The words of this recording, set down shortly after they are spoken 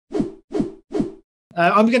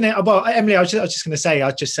Emily, I was just gonna say, I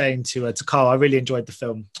was just saying to Carl, I really enjoyed the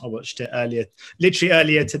film. I watched it literally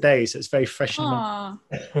earlier today, so it's very fresh in my Aw,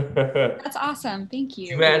 that's awesome. Thank Can you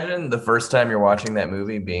you. imagine the first time you're watching that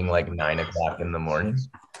movie being like 9 o'clock in the morning?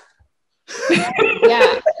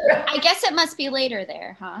 Yeah, I guess it must be later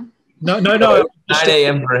there, huh? No, No, it was 9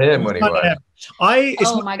 a.m. for him when he I watched. am. I it's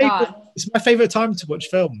Oh my my favorite. God. It's my favorite time to watch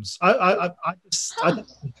films. Huh.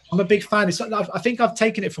 I'm a big fan. I think I've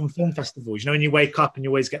taken it from film festivals. You know, when you wake up and you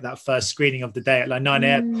always get that first screening of the day at like 9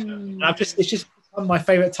 a.m. And Mm. it's just become my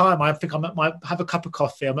favorite time. I think have a cup of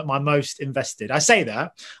coffee. I'm at my most invested. I say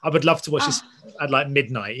that. I would love to watch this Ah, at like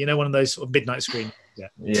midnight. You know, one of those sort of midnight screenings. Yeah.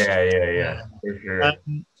 Yeah, for sure.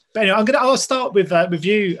 But anyway, I'll start with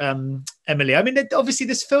you, Emily. I mean, obviously,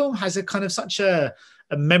 this film has a kind of such a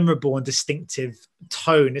memorable and distinctive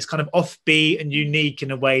tone. It's kind of offbeat and unique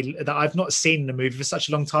in a way that I've not seen in a movie for such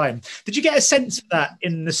a long time. Did you get a sense of that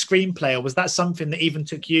in the screenplay, or was that something that even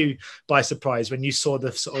took you by surprise when you saw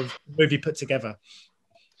the sort of movie put together?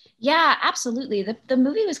 yeah, absolutely. The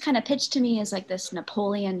movie was kind of pitched to me as like this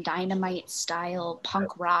Napoleon Dynamite style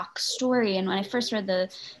punk rock story. And when I first read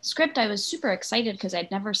the script, I was super excited because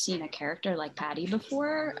I'd never seen a character like Patty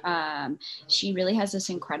before. She really has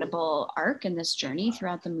this incredible arc and this journey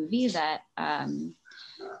throughout the movie that,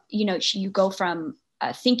 you go from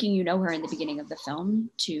thinking you know her in the beginning of the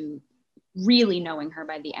film to really knowing her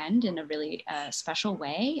by the end in a really special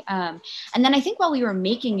way. And then I think while we were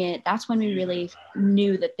making it, that's when we really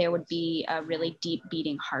knew that there would be a really deep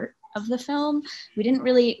beating heart of the film. We didn't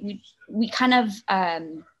really, we kind of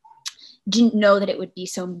didn't know that it would be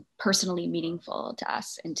so personally meaningful to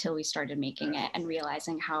us until we started making it and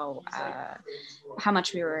realizing how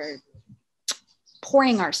much we were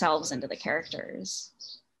pouring ourselves into the characters.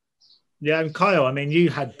 Yeah, and Kyle, I mean,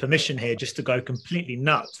 you had permission here just to go completely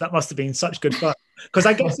nuts. That must have been such good fun. Because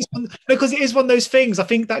I guess because it is one of those things. I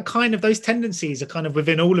think that kind of those tendencies are kind of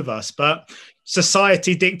within all of us, but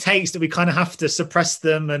society dictates that we kind of have to suppress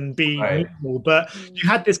them and be Right. normal. But you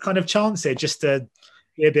had this kind of chance here just to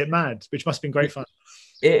be a bit mad, which must have been great fun.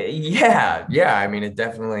 Yeah. I mean,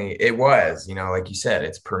 it was, like you said,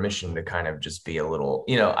 it's permission to kind of just be a little,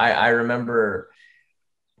 I remember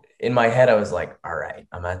in my head, I was like, all right,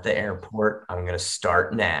 I'm at the airport. I'm going to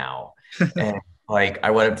start now. And like,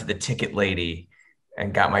 I went up to the ticket lady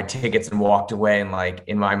and got my tickets and walked away. And like,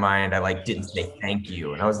 in my mind, I like didn't say thank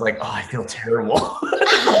you. And I was like, oh, I feel terrible.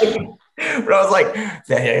 But I was like,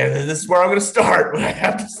 yeah, this is where I'm going to start, but I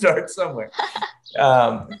have to start somewhere.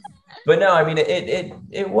 Um, but no, I mean,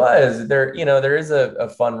 it was there, there is a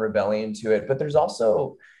fun rebellion to it, but there's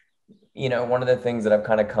also, one of the things that I've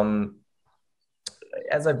kind of come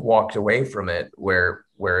as I've walked away from it, where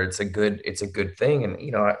it's a good thing.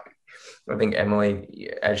 And, I think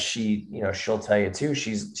Emily, as she'll tell you too,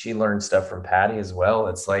 she learned stuff from Patty as well.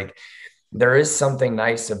 It's like, there is something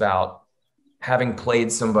nice about having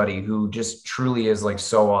played somebody who just truly is like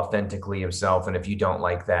so authentically himself. And if you don't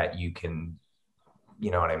like that, you can,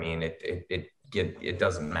 you know what I mean? It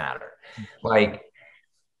doesn't matter. Like,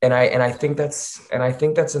 and I think that's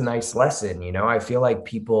a nice lesson. I feel like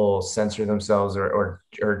people censor themselves or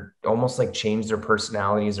almost like change their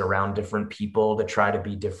personalities around different people to try to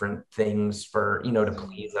be different things for, to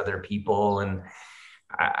please other people. And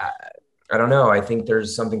I, I don't know. I think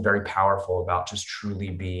there's something very powerful about just truly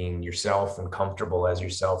being yourself and comfortable as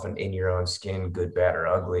yourself and in your own skin, good, bad, or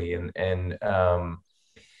ugly. And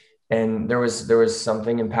there was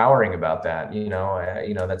something empowering about that.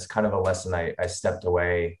 That's kind of a lesson I stepped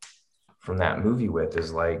away from that movie with,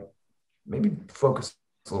 is like, maybe focus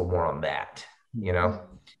a little more on that, you know.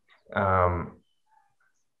 Um,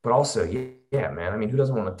 but also, yeah, man. I mean, who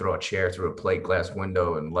doesn't want to throw a chair through a plate glass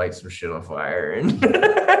window and light some shit on fire? And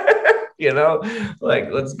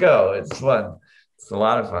like, let's go. It's fun. It's a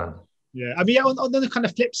lot of fun. Yeah, I mean, yeah, on the kind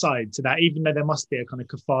of flip side to that, even though there must be a kind of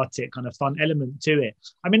cathartic, kind of fun element to it.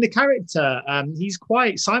 I mean, the character,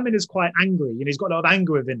 Simon is quite angry, he's got a lot of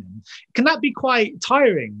anger within him. Can that be quite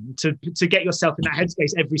tiring to get yourself in that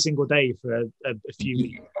headspace every single day for a few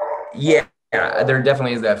weeks? Yeah, there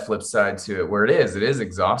definitely is that flip side to it, where it is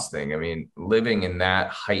exhausting. I mean, living in that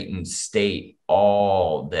heightened state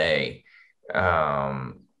all day,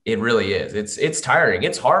 it really is. It's tiring.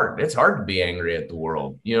 It's hard. It's hard to be angry at the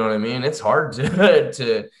world. You know what I mean? It's hard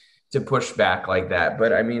to to push back like that.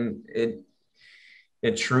 But I mean, it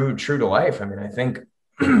true to life. I mean, I think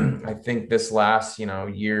I think this last,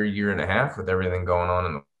 year and a half with everything going on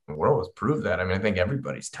in the world has proved that. I mean, I think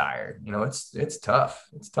everybody's tired. It's tough.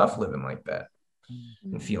 It's tough living like that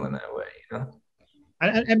and feeling that way.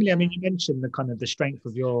 And Emily, I mean, you mentioned the kind of the strength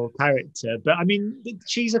of your character, but I mean,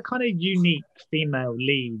 she's a kind of unique female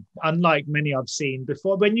lead, unlike many I've seen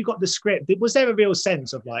before. When you got the script, was there a real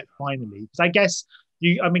sense of like, finally? Because I guess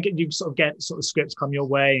you sort of get sort of scripts come your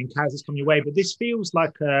way and characters come your way, but this feels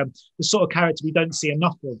like the sort of character we don't see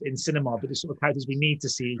enough of in cinema, but the sort of characters we need to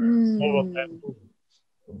see more of them.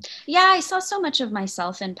 Yeah, I saw so much of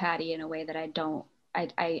myself in Patty in a way that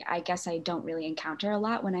I guess I don't really encounter a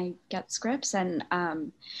lot when I get scripts. And,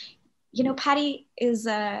 you know, Patty is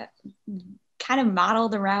kind of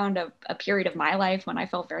modeled around a period of my life when I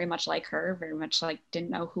felt very much like her, very much like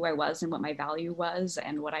didn't know who I was and what my value was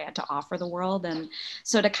and what I had to offer the world. And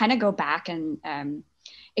so to kind of go back and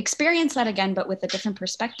experience that again, but with a different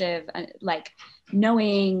perspective, like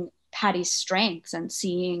knowing Patty's strengths and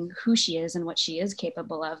seeing who she is and what she is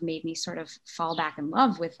capable of made me sort of fall back in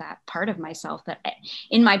love with that part of myself that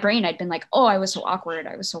in my brain I'd been like, oh, I was so awkward,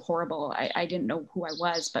 I was so horrible, I didn't know who I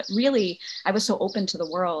was. But really I was so open to the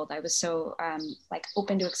world, I was so like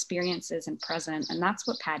open to experiences and present, and that's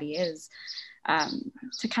what Patty is.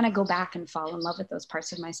 To kind of go back and fall in love with those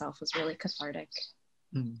parts of myself was really cathartic.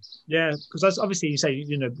 Yeah, because obviously you say,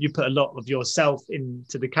 you know, you put a lot of yourself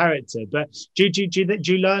into the character, but do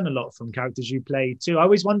you learn a lot from characters you play too? I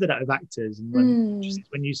always wonder that with actors, and when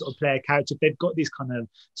you sort of play a character, they've got these kind of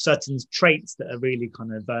certain traits that are really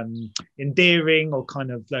kind of endearing or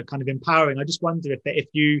kind of empowering. I just wonder if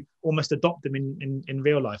you almost adopt them in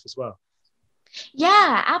real life as well.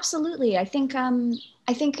 Yeah, absolutely. I think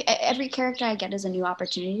every character I get is a new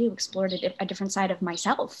opportunity to explore a different side of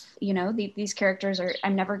myself. You know, these characters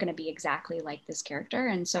I'm never going to be exactly like this character.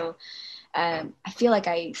 And so I feel like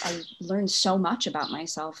I learned so much about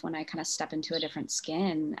myself when I kind of step into a different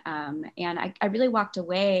skin. And I really walked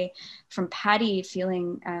away from Patty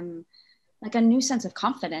feeling like a new sense of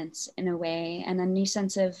confidence in a way, and a new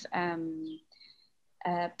sense of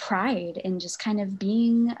pride in just kind of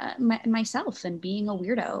being myself and being a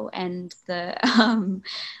weirdo, and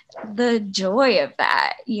the joy of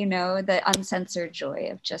that, you know, the uncensored joy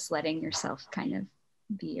of just letting yourself kind of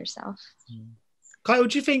be yourself. Kyle,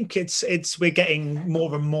 do you think we're getting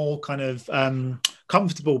more and more kind of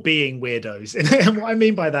comfortable being weirdos? And what I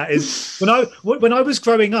mean by that is when I was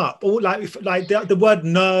growing up, all like the word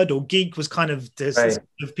nerd or geek was kind of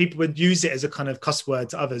people would use it as a kind of cuss word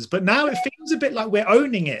to others. But now it feels a bit like we're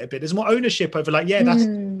owning it a bit. There's more ownership over like, yeah, that's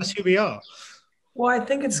who we are. Well, I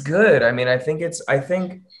think it's good. I mean, I think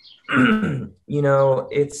you know,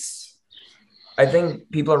 I think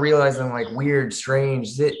people are realizing like weird,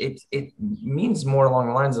 strange. It means more along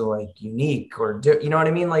the lines of like unique or you know what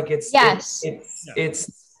I mean? Like it's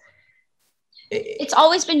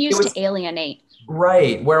always been used to alienate.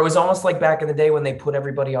 Right. Where it was almost like back in the day when they put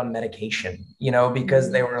everybody on medication, you know,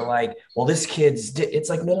 because they were like, well, this kid's, it's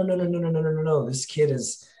like, no. This kid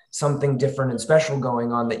is something different and special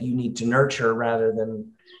going on that you need to nurture rather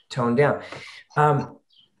than tone down.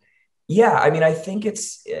 Yeah. I mean, I think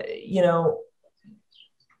it's, you know,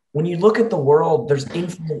 when you look at the world, there's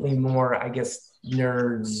infinitely more, I guess,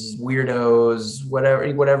 nerds, weirdos,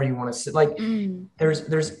 whatever you want to say. Like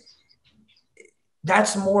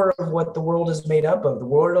that's more of what the world is made up of. The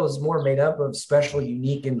world is more made up of special,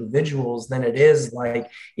 unique individuals than it is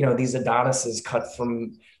like, you know, these Adonises cut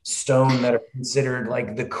from stone that are considered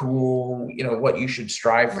like the cool, you know, what you should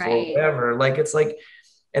strive for, whatever. Like, it's like,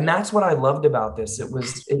 and that's what I loved about this. It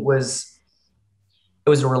was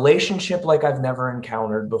a relationship like I've never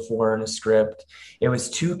encountered before in a script. It was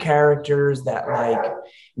two characters that like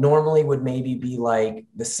normally would maybe be like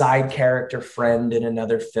the side character friend in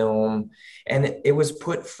another film. And it was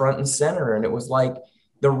put front and center. And it was like,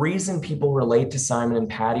 the reason people relate to Simon and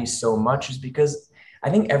Patty so much is because I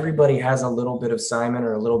think everybody has a little bit of Simon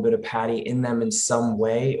or a little bit of Patty in them in some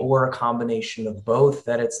way, or a combination of both,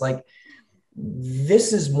 that it's like,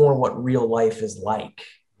 this is more what real life is like.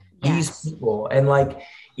 These people. And like,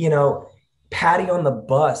 you know, Patty on the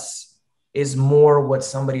bus is more what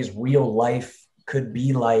somebody's real life could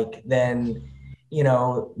be like than, you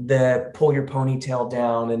know, the pull your ponytail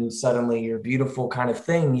down and suddenly you're beautiful kind of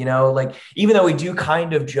thing, you know, like, even though we do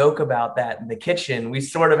kind of joke about that in the kitchen, we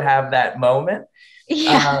sort of have that moment.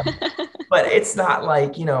 But it's not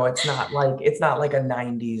like, you know, it's not like a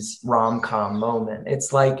 90s rom-com moment.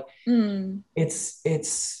 It's like,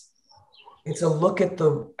 it's a look at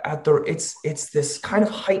it's this kind of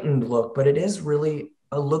heightened look, but it is really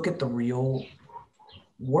a look at the real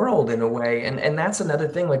world in a way. And that's another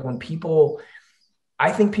thing. Like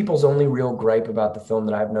I think people's only real gripe about the film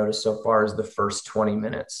that I've noticed so far is the first 20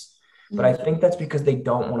 minutes. But I think that's because they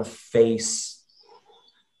don't want to face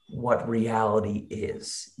what reality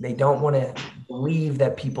is. They don't want to believe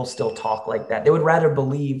that people still talk like that. They would rather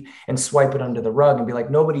believe and swipe it under the rug and be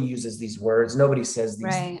like, nobody uses these words. Nobody says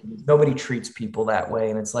these things. Nobody treats people that way.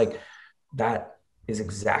 And it's like, that is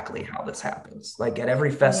exactly how this happens. Like at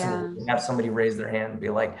every festival, you have somebody raise their hand and be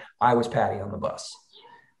like, I was Patty on the bus.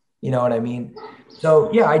 You know what I mean?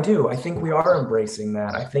 So yeah, I do. I think we are embracing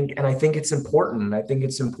that. I think it's important. I think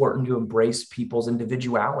it's important to embrace people's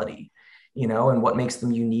individuality, you know, and what makes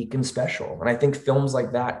them unique and special. And I think films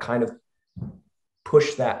like that kind of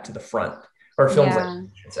push that to the front, or films like, I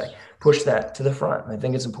should say, push that to the front. I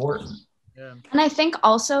think it's important. Yeah. And I think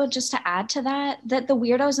also, just to add to that, that the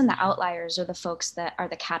weirdos and the outliers are the folks that are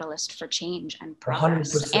the catalyst for change and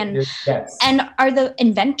progress, and are the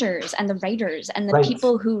inventors and the writers and the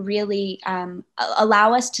people who really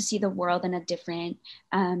allow us to see the world in a different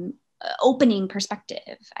opening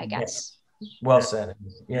perspective, I guess. Well said.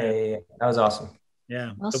 Yeah. That was awesome.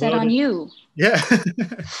 Yeah. Well said on you. Yeah.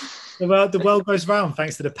 The world goes round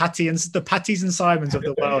thanks to the Patties and Simons of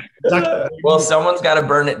the world. Exactly. Well, someone's got to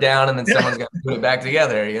burn it down, and then someone's got to put it back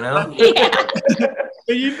together, you know?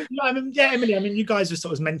 Emily, I mean, you guys have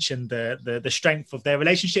sort of mentioned the strength of their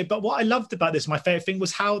relationship, but what I loved about this, my favorite thing,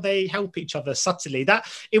 was how they help each other subtly.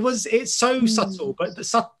 It's so subtle, but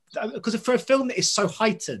because for a film that is so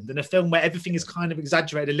heightened, and a film where everything is kind of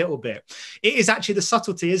exaggerated a little bit, it is actually the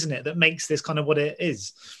subtlety, isn't it, that makes this kind of what it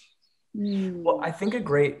is. Well, I think I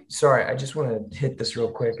just want to hit this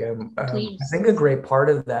real quick. I think a great part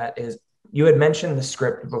of that is, you had mentioned the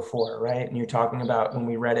script before, right? And you're talking about when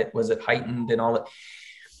we read it, was it heightened and all that?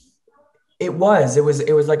 It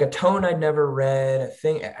was like a tone I'd never read. A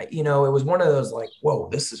thing, you know, it was one of those like, whoa,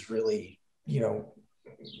 this is really, you know,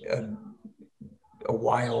 a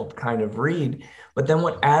wild kind of read. But then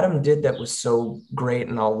what Adam did that was so great,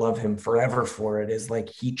 and I'll love him forever for it, is like,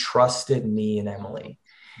 he trusted me and Emily.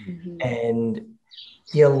 And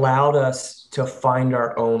he allowed us to find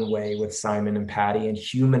our own way with Simon and Patty and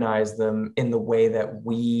humanize them in the way that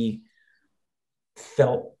we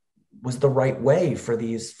felt was the right way for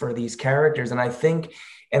these characters. And I think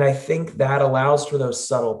that allows for those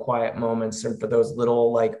subtle, quiet moments, and for those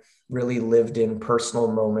little, like, really lived in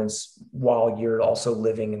personal moments while you're also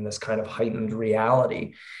living in this kind of heightened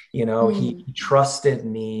reality. You know, he trusted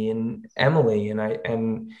me and Emily,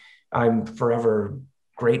 and I'm forever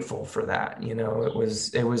grateful for that. You know, it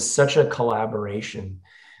was such a collaboration.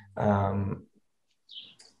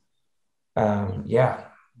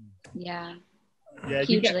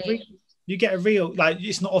 You get a real, like,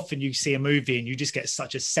 it's not often you see a movie and you just get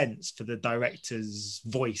such a sense for the director's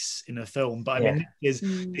voice in a film, but I mean,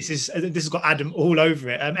 this has got Adam all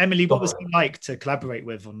over it. Emily, what was he like to collaborate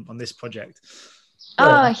with on this project?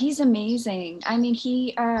 Oh, he's amazing. I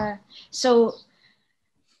mean, so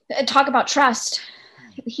talk about trust.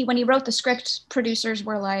 When he wrote the script, producers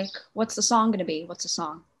were like, what's the song going to be? What's the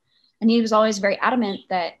song? And he was always very adamant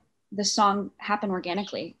that the song happened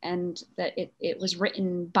organically, and that it was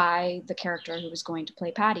written by the character who was going to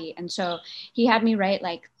play Patty. And so he had me write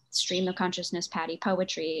like stream of consciousness Patty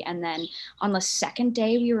poetry. And then on the second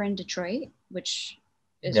day we were in Detroit, which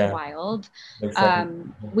is wild,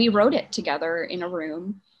 we wrote it together in a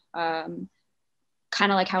room, kind of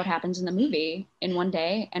like how it happens in the movie, in one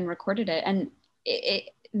day, and recorded it. And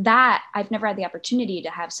that I've never had the opportunity to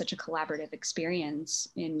have such a collaborative experience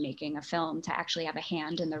in making a film, to actually have a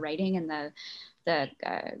hand in the writing and the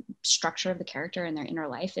structure of the character and their inner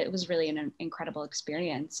life. It was really an incredible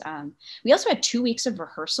experience. We also had 2 weeks of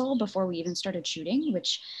rehearsal before we even started shooting,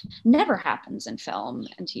 which never happens in film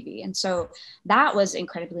and TV. And so that was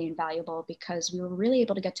incredibly invaluable, because we were really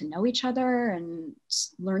able to get to know each other and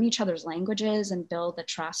learn each other's languages and build the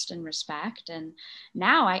trust and respect. And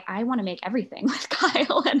now I want to make everything with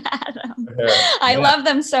Kyle and Adam. I love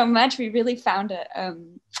them so much. We really found a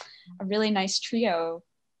really nice trio.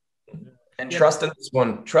 And trust in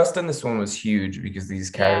this one was huge, because these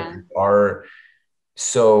characters are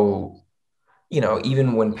so, you know,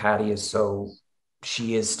 even when Patty is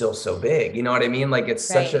she is still so big, you know what I mean? Like, it's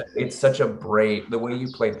such a brave, the way you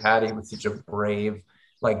play Patty was such a brave,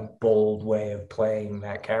 like, bold way of playing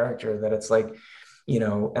that character, that it's like, you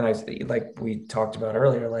know, and like we talked about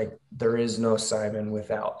earlier, like, there is no Simon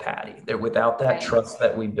without Patty. Without that trust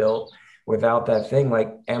that we built, without that thing,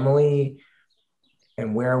 like Emily,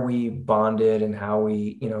 and where we bonded and how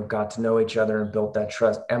we, you know, got to know each other and built that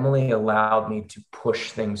trust. Emily allowed me to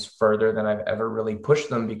push things further than I've ever really pushed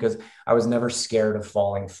them, because I was never scared of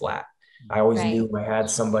falling flat. I always knew I had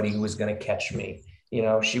somebody who was going to catch me. You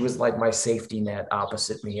know, she was like my safety net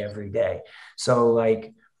opposite me every day. So,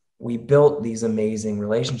 like, we built these amazing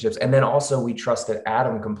relationships. And then also we trusted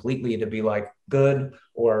Adam completely to be like, good,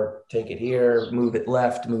 or take it here, move it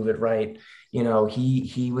left, move it right. You know,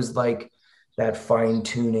 he was like that fine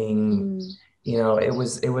tuning, you know, it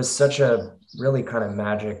was such a really kind of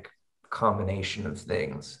magic combination of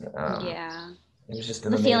things. Yeah. It was just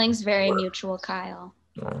the feeling's very mutual, Kyle.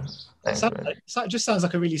 Thanks, it just sounds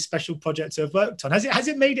like a really special project to have worked on. Has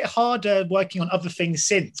it made it harder working on other things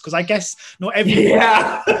since? Because I guess not every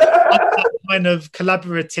that kind of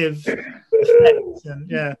collaborative effect.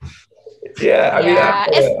 And, I mean,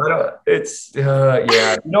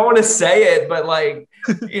 you don't want to say it, but like,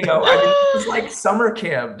 you know, I mean, it was like summer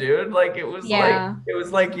camp, dude. Like it was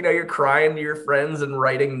like, you know, you're crying to your friends and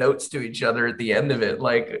writing notes to each other at the end of it.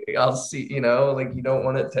 Like, I'll see, you know, like you don't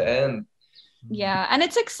want it to end. Yeah. And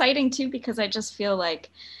it's exciting too, because I just feel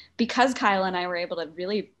like because Kyle and I were able to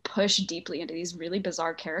really push deeply into these really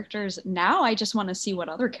bizarre characters, now I just want to see what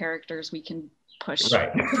other characters we can push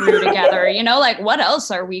through together, you know, like what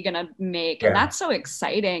else are we gonna make? And that's so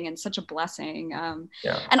exciting and such a blessing. And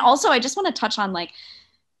also I just want to touch on like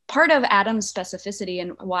part of Adam's specificity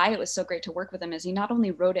and why it was so great to work with him is he not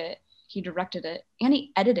only wrote it, he directed it, and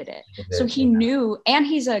he edited it. So he knew, and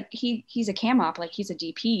he's a cam op, like he's a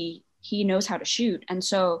DP, he knows how to shoot. And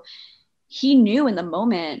so he knew in the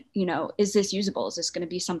moment, you know, is this usable? Is this going to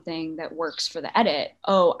be something that works for the edit?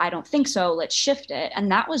 Oh, I don't think so. Let's shift it.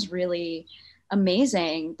 And that was really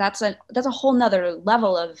amazing. That's a whole nother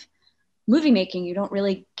level of movie making you don't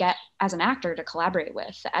really get as an actor to collaborate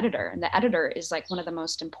with the editor. And the editor is like one of the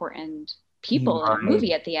most important people in a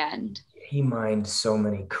movie at the end. He mined so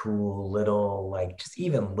many cool little, like just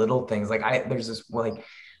even little things. Like there's this like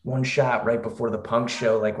one shot right before the punk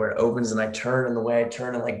show, like where it opens and I turn, and the way I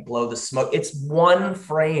turn and like blow the smoke, it's one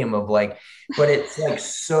frame of like, but it's like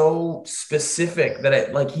so specific that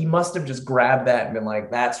it like he must have just grabbed that and been like,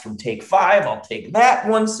 that's from take 5, I'll take that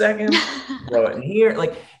 1 second, throw it in here.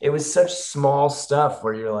 Like it was such small stuff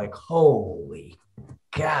where you're like, holy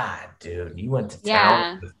God, dude, you went to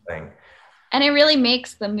town with this thing. And it really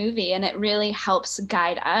makes the movie, and it really helps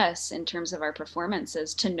guide us in terms of our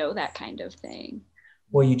performances to know that kind of thing.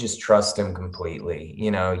 Well, you just trust him completely.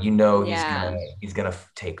 You know he's gonna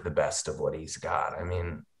take the best of what he's got. I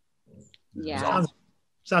mean,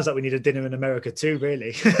 sounds like we need a dinner in America too,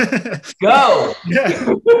 really. Go.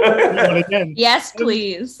 Yes,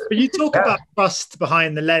 please. But you talk about trust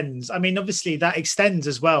behind the lens. I mean, obviously that extends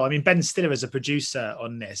as well. I mean, Ben Stiller is a producer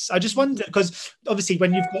on this. I just wonder, because obviously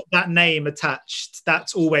when you've got that name attached,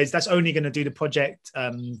 that's only going to do the project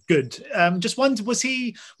good. Just wonder, was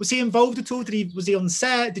he involved at all? Was he on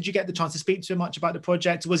set? Did you get the chance to speak to him much about the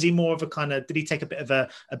project? Was he more of did he take a bit of a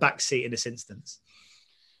backseat in this instance?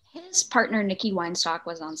 His partner, Nikki Weinstock,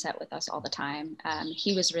 was on set with us all the time.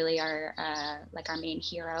 He was really our main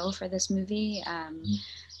hero for this movie.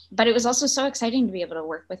 But it was also so exciting to be able to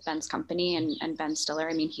work with Ben's company and Ben Stiller.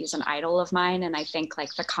 I mean, he's an idol of mine. And I think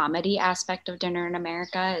like the comedy aspect of Dinner in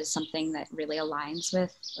America is something that really aligns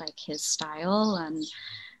with like his style. And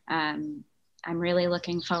I'm really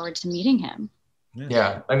looking forward to meeting him.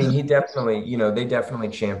 Yeah. I mean, he definitely, they definitely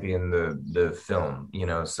champion the film,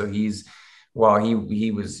 so while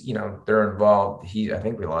he was, they're involved. I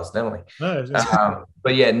think we lost Emily.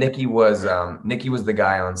 But yeah, Nikki was the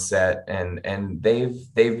guy on set, and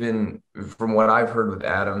they've been, from what I've heard with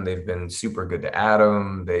Adam, they've been super good to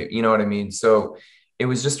Adam. You know what I mean? So it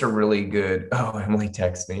was just a really good. Oh, Emily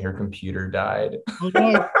texted me. Her computer died. Oh,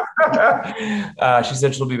 no. She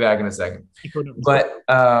said she'll be back in a second. But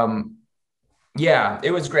yeah,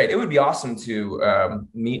 it was great. It would be awesome to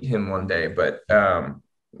meet him one day, but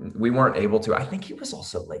we weren't able to. I think he was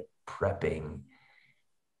also like prepping.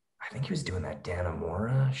 I think he was doing that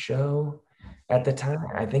Dannemora show at the time.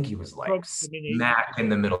 I think he was like smack in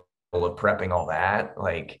the middle of prepping all that.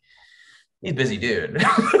 Like, he's a busy dude.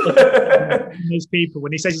 Those people,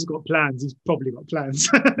 when he says he's got plans, he's probably got plans.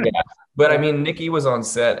 Yeah. But I mean, Nikki was on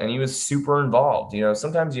set and he was super involved.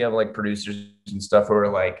 Sometimes you have like producers and stuff who are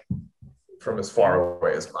like from as far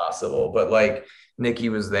away as possible, but like Nikki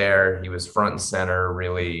was there. He was front and center,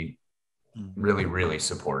 really, really, really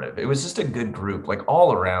supportive. It was just a good group, like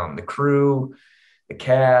all around, the crew, the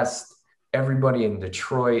cast, everybody in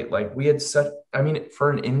Detroit. Like we had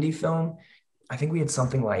for an indie film, I think we had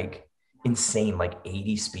something like insane, like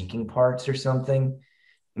 80 speaking parts or something,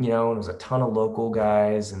 and it was a ton of local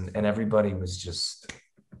guys, and everybody was just,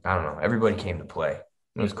 I don't know, everybody came to play.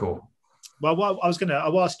 It was cool. Well,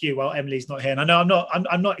 I'll ask you while Emily's not here, and I know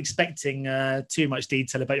I'm not expecting too much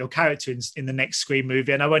detail about your character in the next Scream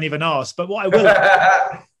movie, and I won't even ask. But what I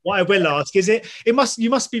will, what I will ask is you must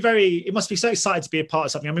be so excited to be a part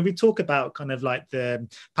of something. I mean, we talk about kind of like the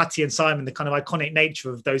Patty and Simon, the kind of iconic nature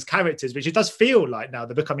of those characters, which it does feel like now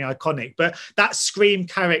they're becoming iconic. But that Scream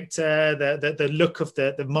character, the look of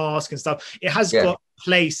the mask and stuff, it has got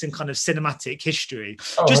place in kind of cinematic history.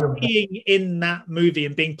 Just 100%. Being in that movie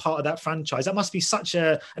and being part of that franchise, that must be such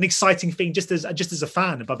an exciting thing, just as a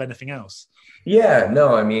fan above anything else. Yeah,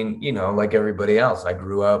 no, I mean, you know, like everybody else, I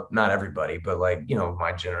grew up, not everybody, but like, you know,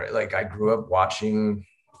 my generation, like I grew up watching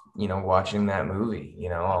that movie. You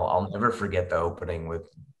know, I'll never forget the opening with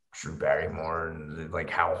Drew Barrymore and like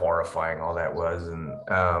how horrifying all that was.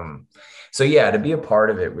 And so yeah, to be a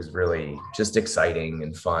part of it was really just exciting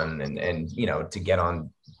and fun, and you know, to get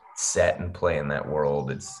on set and play in that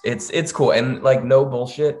world, it's cool. And like, no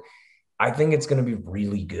bullshit, I think it's going to be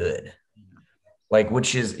really good. Like,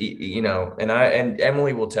 which is, you know, and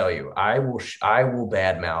Emily will tell you, I will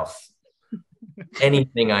badmouth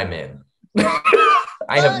anything I'm in.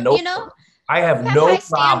 I have no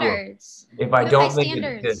problem if I don't think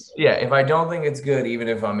it's good. Yeah, if I don't think it's good, even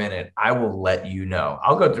if I'm in it, I will let you know.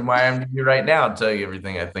 I'll go through my IMDb right now and tell you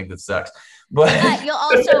everything I think that sucks. But you'll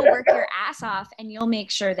also work your ass off, and you'll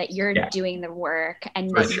make sure that you're doing the work, and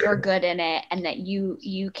that you're good in it, and that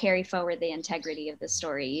you carry forward the integrity of the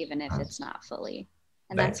story, even if it's not fully.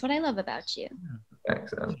 And that's what I love about you.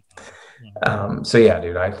 Thanks. So yeah,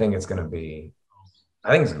 dude, I think it's gonna be fun.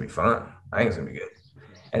 I think it's gonna be good.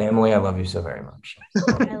 And Emily, I love you so very much.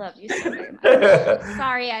 I love you so very much.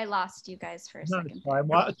 Sorry, I lost you guys for a second. It's fine.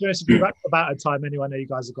 Well, to be honest with you, about a time anyway. I know you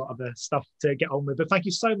guys have got other stuff to get on with, but thank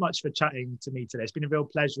you so much for chatting to me today. It's been a real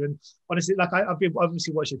pleasure. And honestly, like I've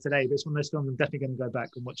obviously watched it today, but it's one of those films I'm definitely going to go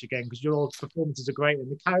back and watch again, because your performances are great and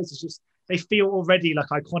the characters they feel already like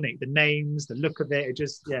iconic. The names, the look of it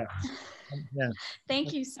just yeah.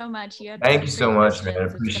 Thank you so much. Thank you so much, man. I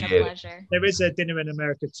appreciate it. There is a dinner in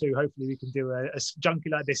America too. Hopefully we can do a junkie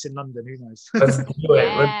like this in London. Who knows? Let's do it.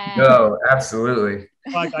 Let's go. Absolutely.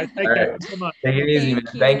 Bye, guys. Take care. Thanks so much. Take it easy, man.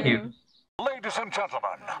 Thank you. Ladies and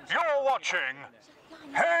gentlemen, you're watching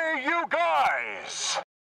Hey You Guys.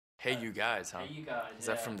 Hey You Guys, huh? Hey You Guys. Is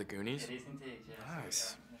that from the Goonies? It is indeed, yes.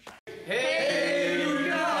 Nice. Hey You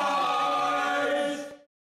Guys.